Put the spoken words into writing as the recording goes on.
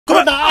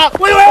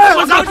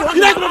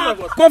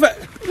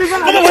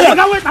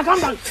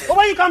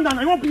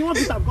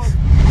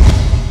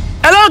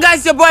Hello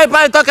guys, your boy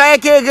Pai Talker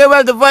aka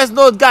Gabriel the voice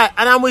note guy,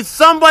 and I'm with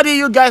somebody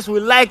you guys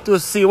would like to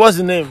see. What's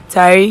the name?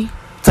 Tari.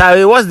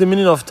 Tari, what's the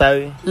meaning of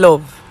Tari?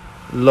 Love.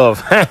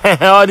 Love.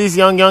 All these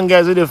young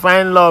guys who they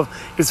find love.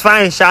 It's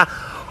fine, Sha.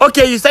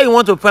 Okay, you say you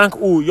want to prank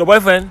who? Your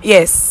boyfriend?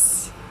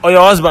 Yes. Or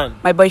your husband?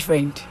 My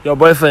boyfriend. Your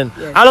boyfriend?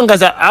 Yes. How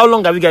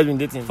long have you guys been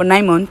dating? For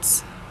 9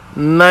 months.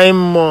 9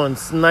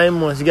 months. 9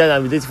 months. You guys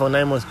have been dating for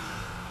 9 months.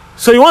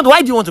 So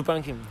why do you want to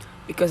prank him?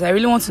 Because I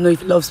really want to know if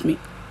he loves me.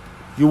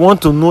 You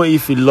want to know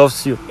if he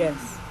loves you? Yes.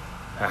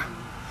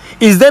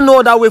 Is there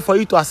no other way for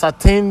you to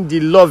ascertain the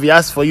love he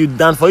has for you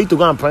than for you to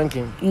go and prank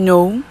him?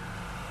 No.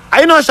 Are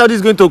you not sure this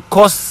is going to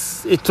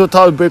cause a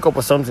total breakup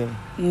or something?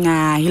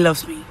 Nah, he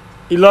loves me.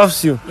 He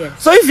loves you?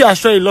 Yes. So if you are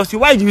sure he loves you,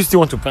 why do you still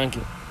want to prank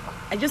him?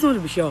 I just want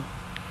to be sure.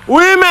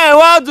 Women,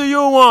 what do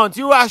you want?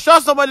 You are sure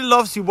somebody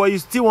loves you, but you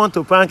still want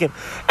to prank him.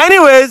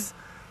 Anyways,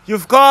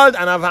 you've called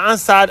and I've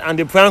answered, and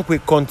the prank will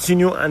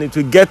continue and it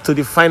will get to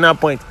the final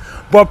point.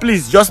 But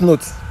please, just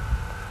note,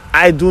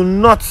 I do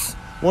not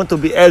want to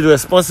be held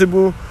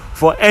responsible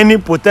for any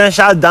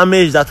potential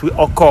damage that will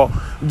occur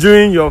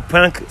during your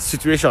prank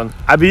situation.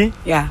 Abi?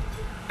 Yeah.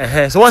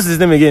 So what's his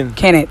name again?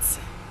 Kenneth.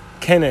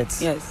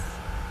 Kenneth? Yes.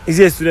 Is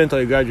he a student or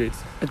a graduate?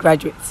 A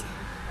graduate.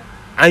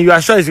 And you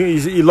are sure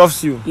he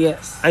loves you?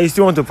 Yes. And you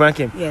still want to prank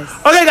him? Yes.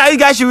 Okay, guys, you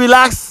guys should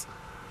relax.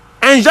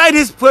 Enjoy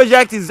this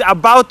project. It's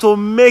about to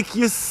make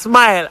you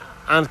smile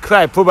and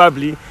cry,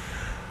 probably.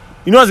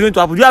 You know what's going to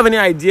happen? Do you have any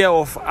idea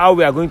of how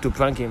we are going to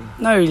prank him?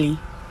 Not really.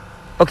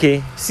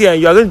 Okay, see,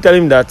 you are going to tell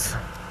him that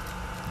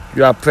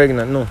you are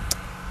pregnant. No,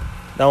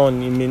 that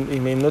one, he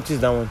may notice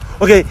that one.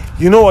 Okay,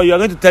 you know what? You are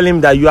going to tell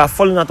him that you are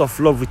falling out of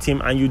love with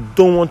him and you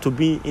don't want to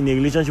be in a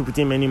relationship with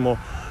him anymore.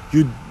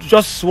 You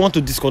just want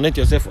to disconnect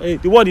yourself.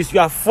 The word is you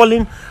are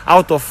falling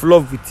out of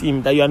love with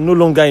him, that you are no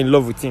longer in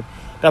love with him.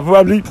 That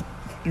probably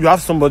you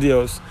have somebody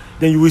else.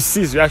 Then you will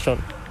see his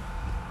reaction.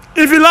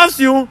 If he loves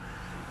you,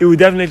 he will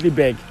definitely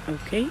beg.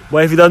 Okay.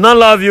 But if he does not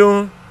love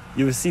you,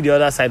 you will see the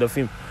other side of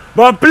him.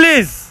 But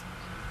please,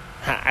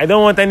 I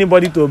don't want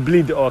anybody to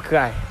bleed or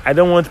cry. I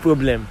don't want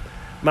problem.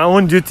 My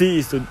own duty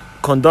is to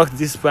conduct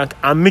this prank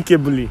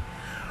amicably.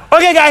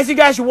 Okay, guys, you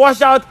guys should watch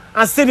out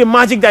and see the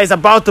magic that is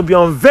about to be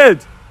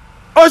unveiled.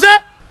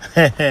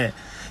 Oje?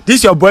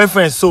 This your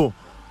boyfriend, so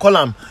call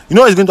him. You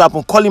know what's going to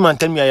happen? Call him and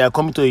tell me you are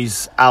coming to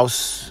his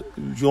house.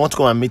 You want to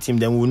come and meet him,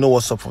 then we'll know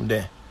what's up from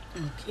there.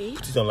 Okay.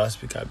 Put it on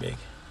loudspeaker, I beg.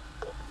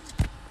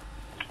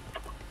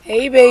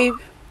 Hey, babe.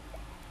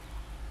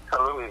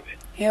 Hello, baby.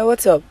 Yeah,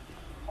 what's up?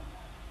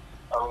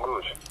 I'm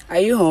good. Are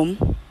you home?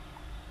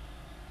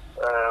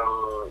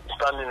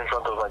 Standing in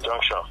front of my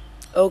junction.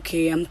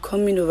 Okay, I'm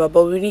coming over,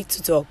 but we need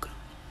to talk.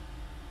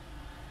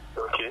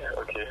 Okay.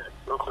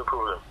 No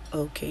problem.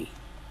 Okay.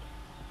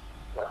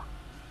 Yeah.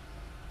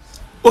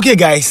 Okay,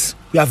 guys,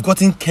 we have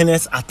gotten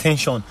Kenneth's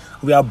attention.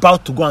 We are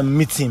about to go and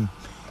meet him.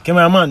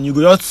 Cameraman, you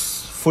go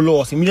just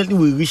follow us. Immediately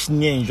we reach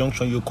near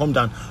Injunction, you come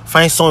down,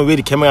 find somewhere where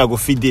the camera go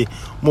fit there.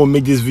 More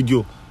make this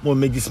video, more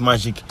make this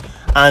magic.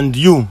 And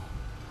you,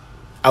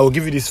 I will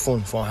give you this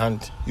phone for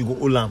hand. You go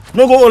hold on.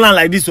 No go hold on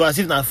like this, so as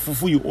if na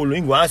fufu you hold on.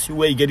 He go ask you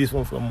where you get this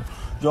phone from.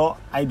 Your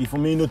ID for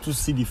me not to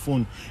see the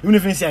phone. Even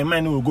if you say I might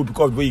not go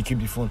because where you keep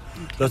the phone.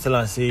 Okay. Just tell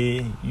her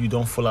say you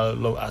don't fall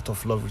out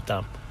of love with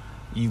them.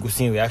 You go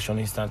see a reaction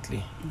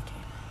instantly.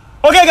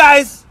 Okay,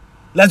 guys,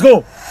 let's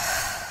go.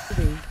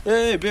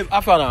 Hey, babe,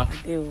 how far now?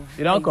 You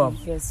don't come?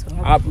 Yes.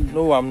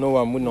 No,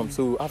 I'm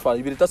so how far?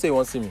 You better say you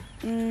want to see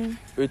me.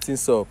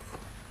 Waiting's up.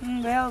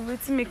 Well,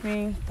 waiting make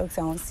me talk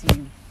say I want to see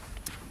you.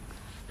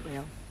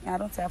 Well, I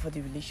don't care for the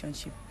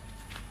relationship.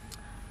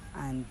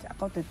 And I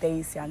come to tell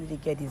you, say I need to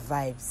get the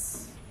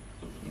vibes.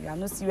 I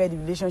don't see where the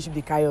relationship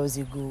they carry us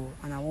go,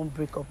 and I won't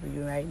break up with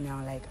you right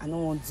now. Like I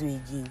don't want to do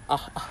it again. I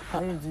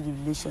don't do the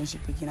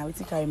relationship again. I will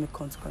think I make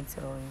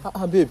control.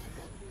 Babe,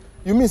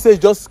 you mean say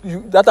just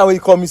you that time when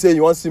you call me say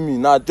you want to see me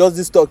now? Just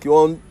this talk you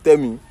want tell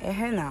me?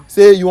 Now.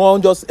 Say you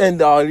want just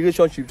end our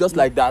relationship just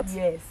like that?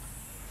 Yes.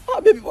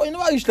 Baby, but you know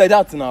why you like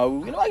that now?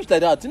 You know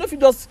if you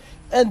just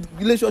end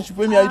relationship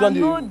with me and you don't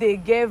do. I know they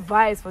get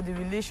vibes for the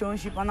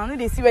relationship, and I know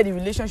they see where the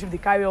relationship they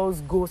carry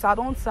us go. So I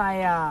don't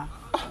tire.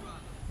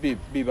 Babe,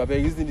 I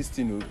beg reason this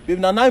thing. Babe,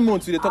 now 9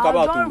 months we talk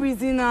about. I don't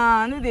reason.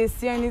 I know they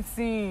see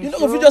anything. You know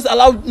if you just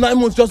allow 9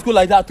 months just go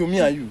like that to me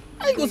and you.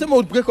 How you gonna say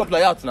we break up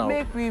like that now?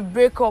 Make we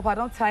break up. I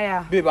don't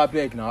tire. Babe, I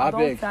beg now. I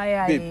beg.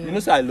 Tire, babe, you know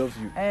say I love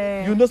you.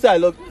 You know say I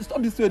love you.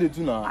 Stop this way they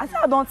do now. I say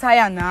I don't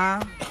tire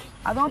now.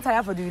 I don't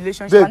tire for the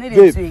relationship. I know they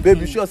do again. Babe,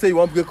 you sure say you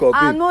want break up? Babe.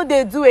 I know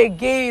they do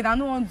again. I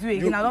don't want to do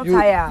again. I don't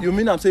tire. You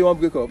mean I'm saying you want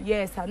break up?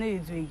 Yes, I know they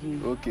do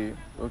again.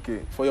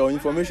 Okay. For your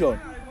information,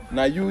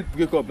 now you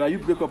break up.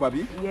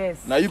 Abi? Yes.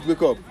 Now you break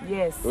up.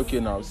 Yes. Okay,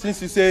 now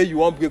since you say you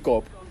want break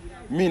up,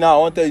 me now I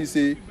want to tell you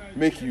say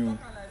make you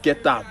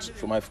get out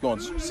from my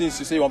front. Since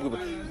you say you want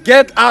break up,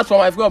 get out from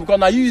my front because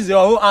now you use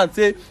your whole hand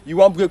say you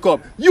want break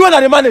up. You and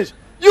I manage.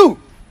 You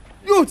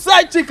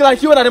side chick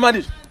like you and I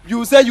manage.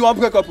 You say you want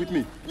break up with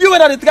me. You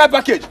and I the try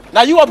package.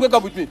 Now you want break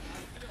up with me.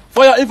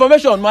 For your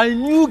information, my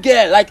new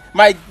girl, like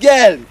my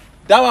girl,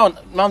 that one,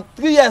 now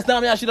 3 years now,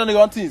 me and she done the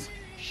run things.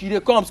 She dey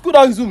come, school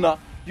don resume now.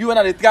 You and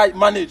I dey try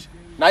manage.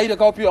 Now you dey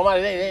call your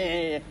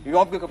man, you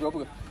want break up,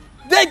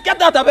 Then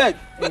get out of bed.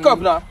 Wake up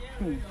now.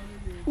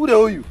 Who they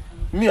owe you?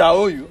 Me, I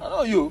owe you. I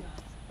know you.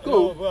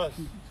 Go. Boss.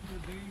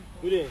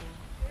 Good day.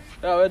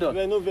 Yeah, well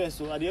done. No verse,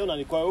 so at the end of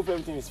the call, I hope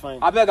everything is fine.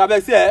 I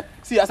beg,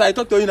 see, as I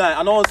talk to you now,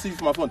 I don't want to see you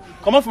from my phone.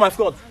 Come on from my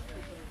front.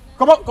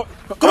 Come on. Wait.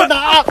 You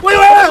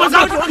don't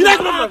come from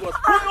my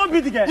front. Don't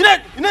beat the guy. You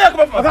don't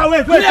come from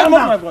my front. Wait, calm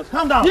down.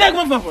 Calm down. You don't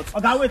come from my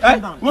front. Okay, wait, calm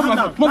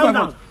down. Calm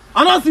down.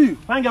 I don't see you.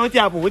 Fine, girl, what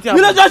happened?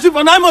 Relationship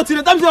for 9 months till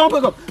the time you want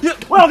to break up.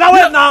 Wait, okay,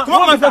 wait now. Come on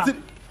from my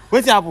front.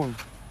 What happened?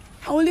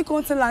 I only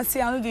come tell and say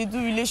I know they do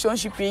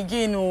relationship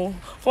again. Oh.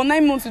 For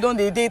 9 months we don't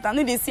they date. I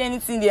know they see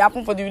anything they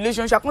happen for the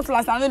relationship. I come tell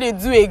and say I know they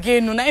do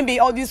again. No, now be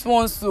all these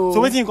ones. So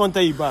what you can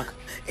tell you back?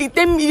 He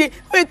tell me,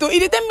 wait,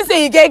 he tell me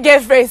say he get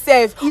girlfriend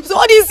self. So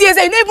all these years,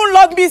 he don't even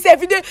love me self.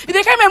 He they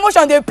kind of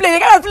emotion they play, they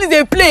kind of feelings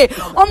they play.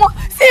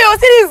 See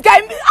this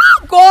guy.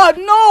 Oh God,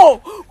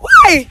 no.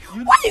 Why?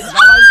 Oh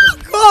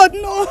God,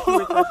 no.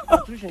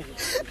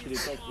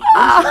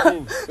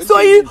 So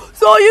you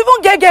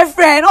even get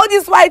girlfriend. All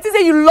this why? You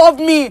say you love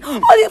me.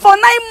 All this, for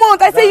 9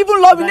 months, I say you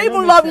even love me. You don't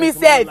even love me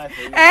self.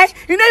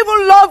 You don't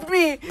even love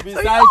me.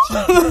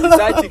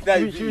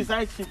 She be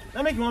side chick.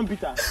 That make you want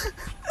bitter.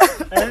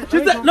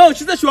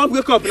 She said she want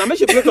break up now. Make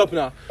she break up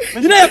now.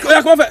 You know,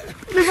 come on.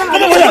 Wait,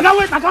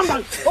 calm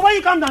down. Why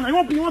you calm down? You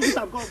want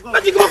bitter? Go.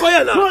 Let you come for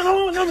here now.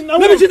 No.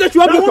 Maybe she said she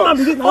want break up.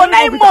 For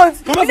 9 months,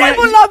 you don't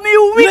even love me.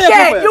 You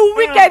wicked. You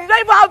wicked. You don't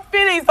even have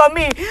feelings for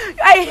me.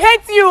 I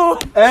hate you.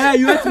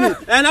 You hate me.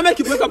 And I make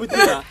you break up with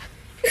you now.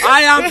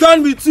 I am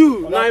done with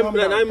you. 9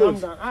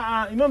 months.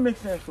 It don't make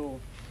sense. So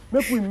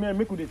make we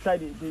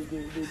decide.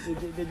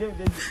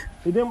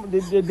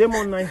 They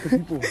demon nice to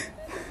people.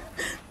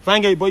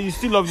 Fine guy, but you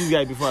still love this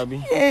guy before,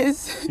 Abi?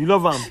 Yes. You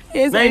love him?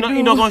 Yes, now I do. do.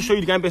 He's not going to show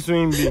you the kind of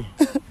person he be.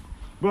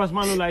 Bros,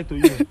 man, no lie to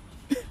you.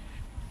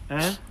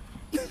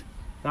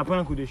 That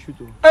prank could they shoot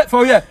you? Hey,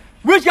 for here.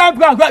 Which kind of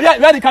prank?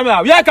 Where the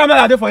camera? Where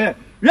camera there for here?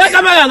 Where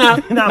camera now?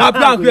 Now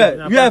prank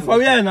where? Yeah, for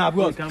here now,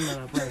 bros.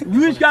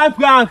 Which kind of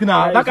prank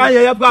now? That kind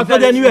of prank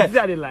not anywhere. Is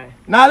that the lie?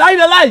 Now lie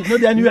the lie.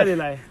 Not anywhere. Is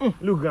that the lie?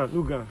 Look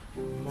gun.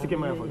 Take a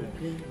man for them.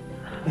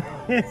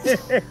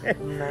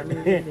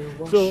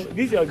 So,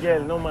 this is your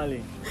girl,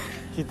 normally.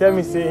 She tell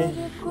me say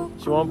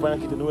she want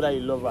prank you to know that you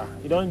love her.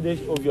 You don't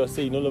just obvious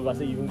say you don't love her,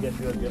 say you even get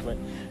serious girlfriend.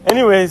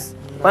 Anyways,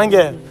 fine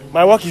girl,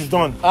 my work is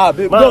done.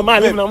 Babe.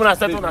 Man, I'm gonna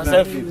settle on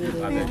herself.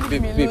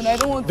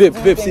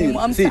 Babe, see.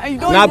 Now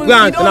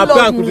prank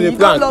could be the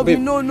prank, babe.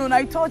 No,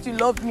 I thought you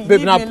loved me.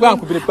 Babe, now prank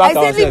could be the prank.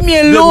 I said leave me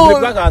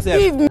alone.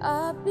 Leave me.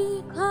 I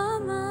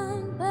become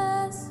an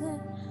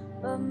person,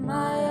 but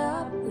my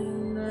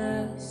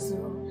happiness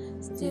will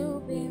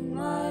still be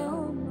my own.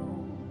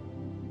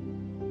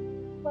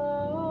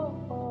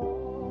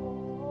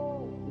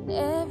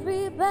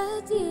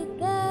 Everybody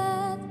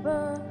get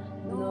burned,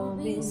 no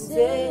be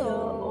say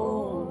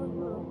oh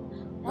no,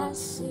 I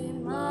see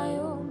my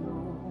own.